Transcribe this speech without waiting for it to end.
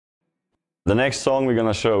The next song we're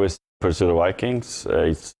gonna show is Pursuit of Vikings.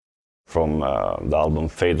 It's from the album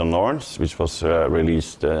Fade on Norns, which was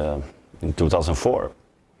released in 2004.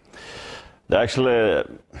 Actually,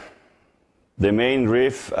 the main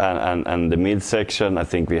riff and the midsection, I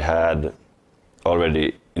think we had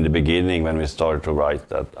already in the beginning when we started to write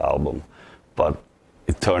that album. But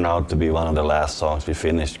it turned out to be one of the last songs we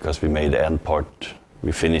finished because we made the end part.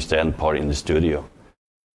 We finished the end part in the studio.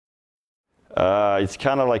 It's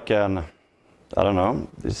kind of like an, I don't know,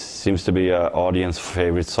 this seems to be an audience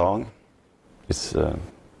favorite song. It's a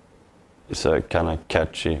kind of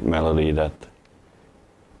catchy melody that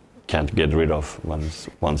can't get rid of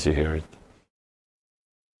once you hear it.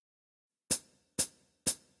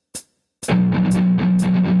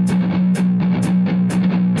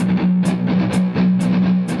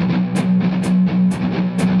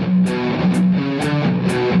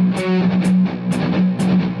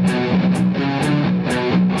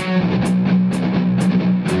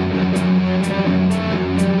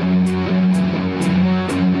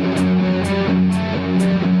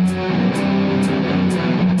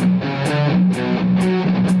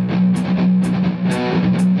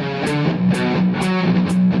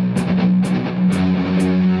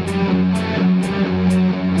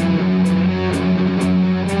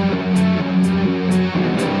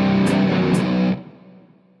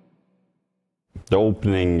 The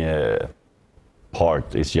opening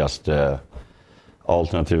part is just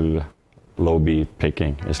alternative low beat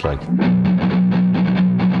picking. It's like,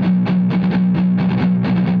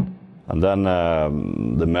 and then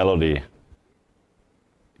the melody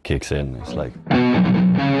kicks in. It's like,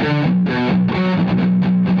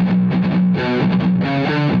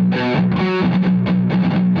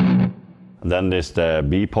 and then there's the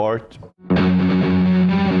B part.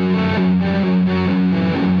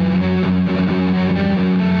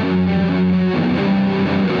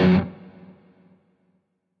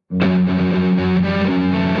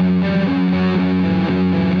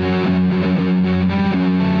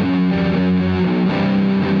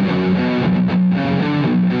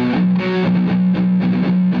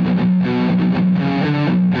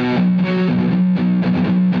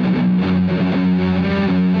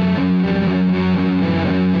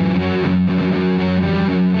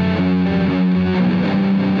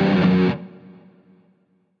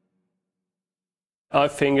 I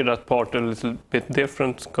finger that part a little bit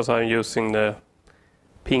different because I'm using the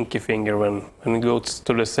pinky finger when it goes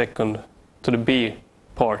to the B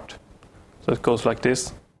part. So it goes like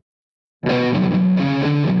this.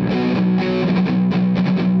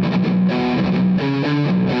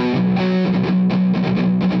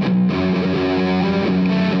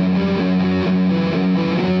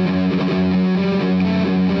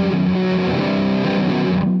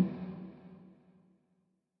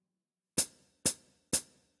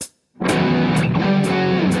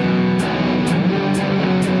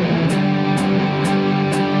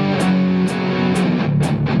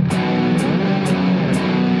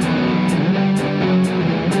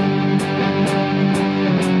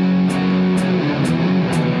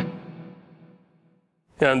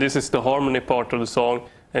 And this is the harmony part of the song.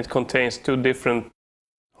 It contains two different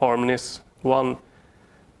harmonies. One,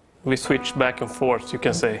 we switch back and forth, you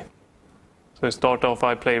can say. So I start off,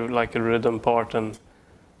 I play like a rhythm part, and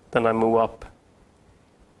then I move up.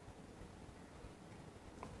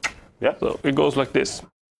 Yeah. So it goes like this.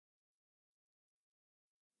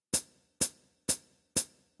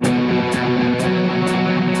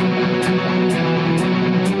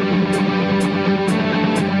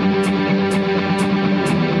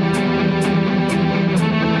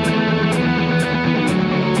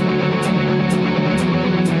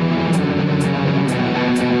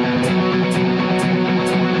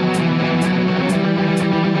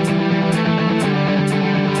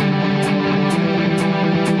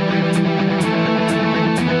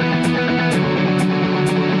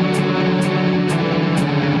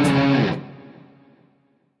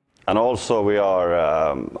 And also we are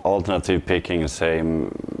alternative picking the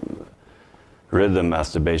same rhythm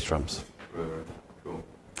as the bass drums. Cool.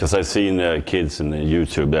 Because I've seen kids in the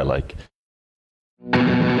YouTube, they're like...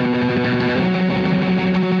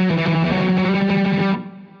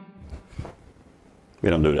 We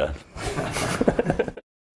don't do that.